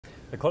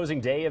The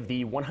closing day of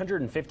the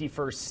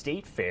 151st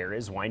State Fair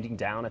is winding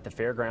down at the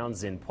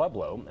fairgrounds in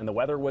Pueblo, and the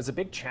weather was a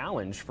big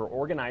challenge for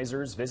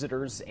organizers,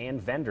 visitors,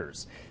 and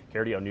vendors.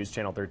 KRDO News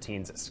Channel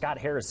 13's Scott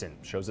Harrison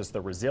shows us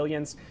the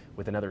resilience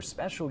with another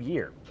special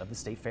year of the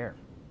State Fair.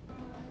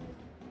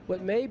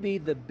 What may be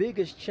the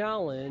biggest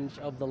challenge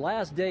of the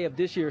last day of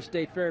this year's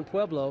State Fair in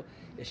Pueblo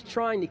is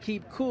trying to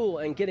keep cool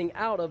and getting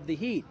out of the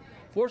heat.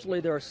 Fortunately,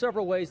 there are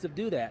several ways to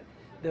do that.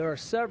 There are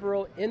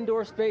several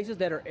indoor spaces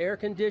that are air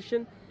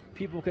conditioned.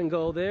 People can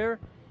go there.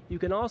 You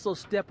can also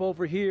step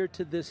over here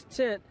to this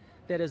tent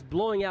that is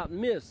blowing out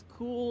mist,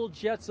 cool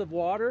jets of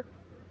water.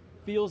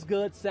 Feels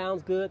good,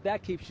 sounds good,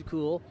 that keeps you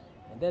cool.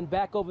 And then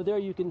back over there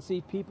you can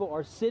see people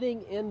are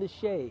sitting in the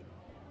shade.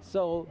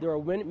 So there are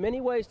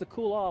many ways to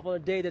cool off on a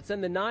day that's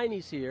in the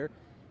 90s here,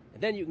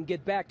 and then you can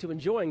get back to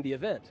enjoying the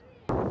event.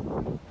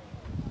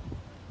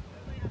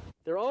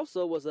 There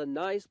also was a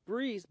nice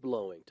breeze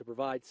blowing to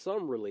provide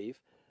some relief,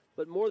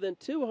 but more than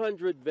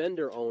 200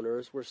 vendor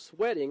owners were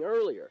sweating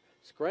earlier,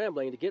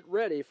 scrambling to get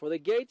ready for the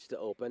gates to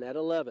open at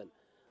 11.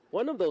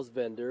 One of those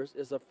vendors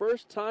is a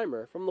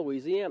first-timer from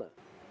Louisiana.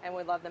 And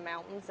we love the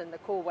mountains and the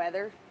cool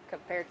weather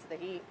compared to the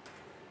heat,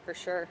 for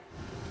sure.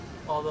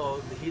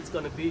 Although the heat's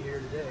going to be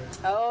here today.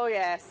 Oh,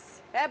 yes.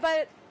 Yeah,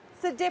 but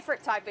it's a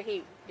different type of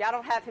heat. Y'all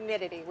don't have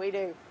humidity. We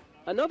do.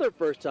 Another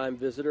first-time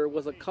visitor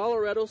was a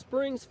Colorado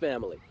Springs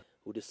family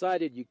who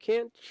decided you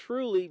can't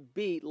truly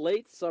beat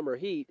late summer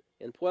heat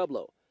in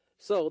Pueblo.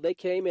 So they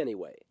came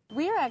anyway.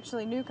 We are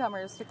actually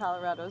newcomers to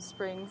Colorado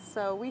Springs,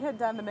 so we had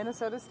done the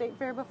Minnesota State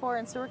Fair before,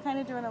 and so we're kind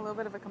of doing a little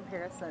bit of a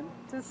comparison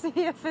to see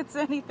if it's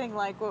anything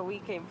like what we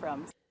came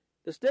from.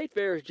 The State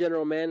Fair's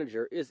general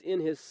manager is in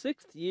his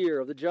 6th year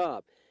of the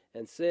job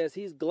and says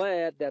he's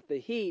glad that the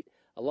heat,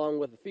 along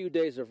with a few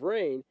days of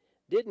rain,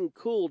 didn't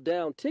cool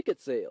down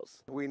ticket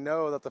sales. We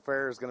know that the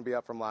fair is going to be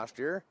up from last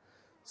year,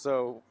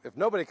 so if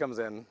nobody comes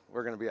in,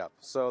 we're going to be up.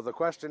 So the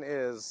question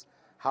is,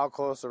 how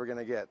close are we going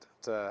to get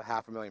to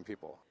 500,000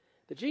 people?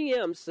 The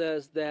GM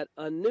says that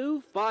a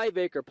new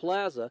 5-acre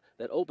plaza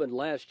that opened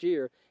last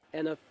year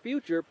and a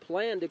future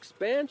planned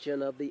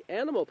expansion of the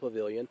Animal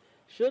Pavilion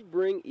should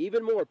bring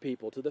even more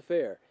people to the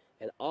fair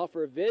and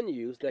offer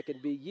venues that can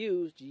be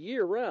used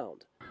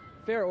year-round.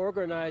 Fair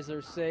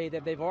organizers say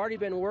that they've already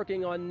been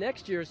working on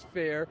next year's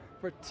fair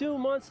for 2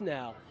 months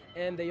now,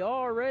 and they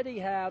already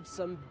have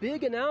some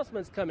big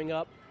announcements coming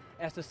up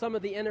as to some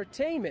of the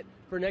entertainment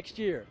for next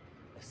year.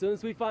 As soon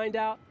as we find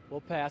out, we'll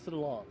pass it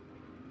along.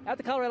 At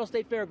the Colorado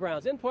State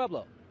Fairgrounds in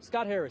Pueblo,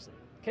 Scott Harrison,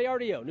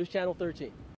 KRDO News Channel 13.